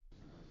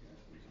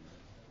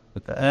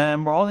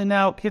We're only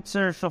now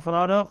Kitzur Shulchan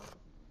Aruch.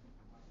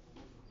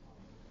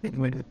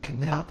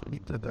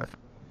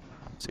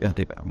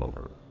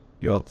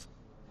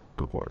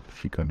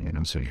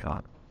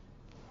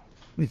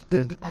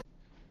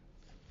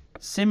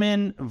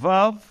 סימן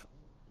Vav.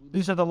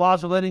 These are the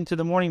laws relating to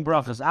the morning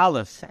brachas.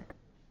 Aleph.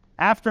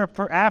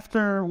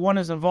 After one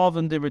is involved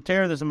in the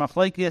repair, there's a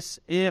machlekes.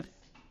 If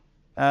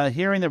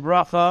hearing the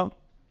bracha,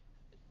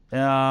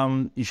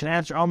 you should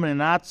answer Amen or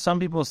not. Some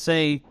people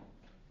say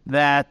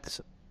that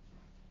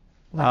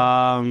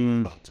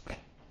that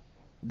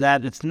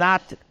it's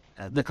not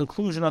the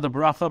conclusion of the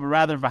bracha, but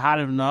rather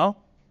v'harav no,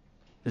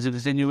 is a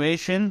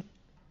continuation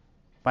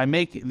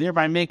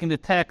thereby making the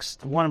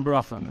text one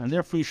bracha, and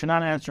therefore you should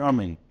not answer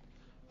Amen.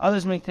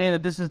 Others maintain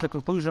that this is the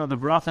conclusion of the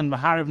bracha, and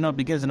v'harav no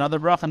begins another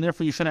bracha, and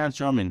therefore you should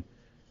answer Amen.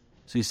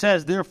 So he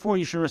says, therefore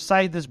you should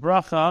recite this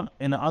bracha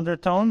in an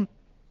undertone,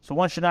 so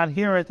one should not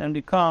hear it and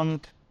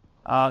become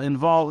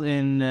involved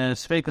in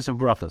sfeikus of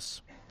brachas.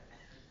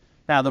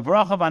 Now, the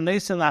bracha of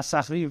Anesin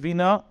L'Asachri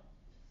Vina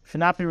should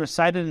not be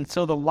recited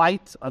until the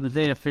light of the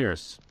day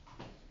appears.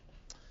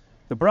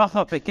 The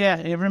bracha of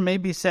Pekeh Ivrim may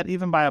be said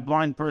even by a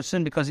blind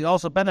person because he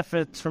also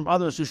benefits from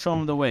others who show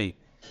him the way.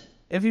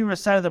 If you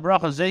recited the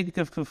bracha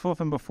Zegikiv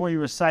Kufufim before you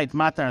recite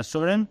Matar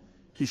Asurim,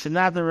 you should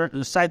not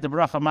recite the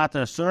bracha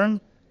Matar Asurim,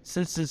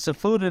 since it's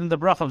included in the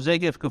bracha of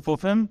Zegikiv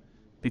Kufufim,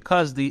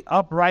 because the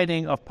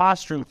uprighting of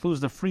posture includes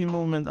the free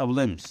movement of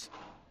limbs.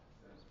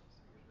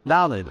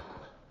 Dalid.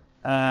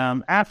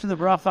 After the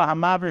bracha,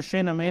 Hamaver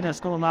Shein Amen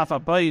Eskol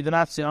Mafa, you do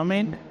not say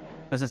Amen,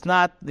 because it's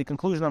not the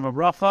conclusion of a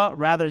bracha,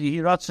 rather Yehi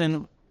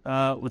Ratzin,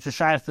 which is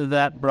shaykh to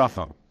that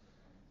bracha.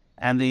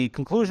 And the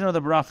conclusion of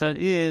the bracha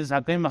is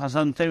Hakim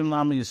Chazan Tevim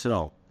Lam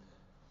Yisrael.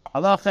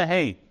 Halacha,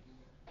 hey,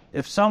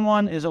 if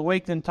someone is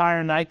awake the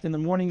entire night, in the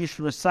morning you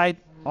should recite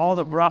all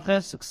the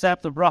brachas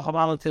except the bracha of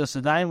Al Tel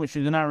Sedayim, which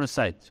you do not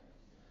recite.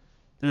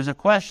 There's a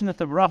question if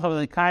the bracha of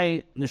the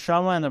Kai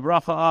Neshama and the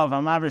bracha of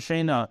Hamaver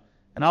Sheina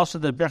and also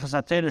the Berachos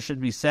HaTorah should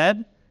be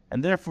said,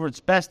 and therefore it's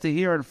best to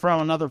hear it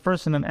from another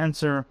person and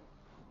answer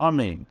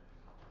Amen.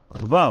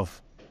 Above.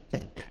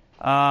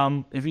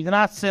 If you do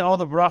not say all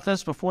the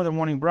brachas before the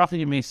morning bracha,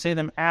 you may say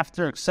them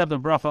after, except the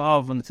bracha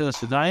of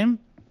Netilas Yadayim,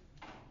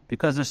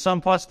 because there's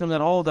some poskim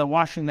that hold that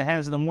washing the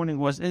hands in the morning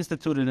was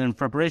instituted in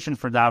preparation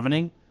for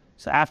davening.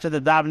 So after the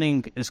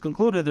davening is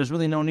concluded, there's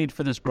really no need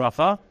for this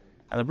bracha.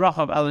 And the bracha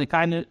of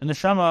Alikai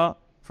Neshama,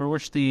 for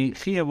which the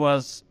Chiyah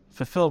was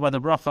fulfilled by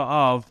the bracha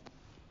of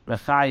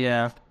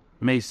Rechaya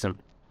Mason.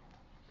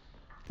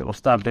 Okay, we'll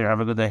stop there. Have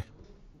a good day.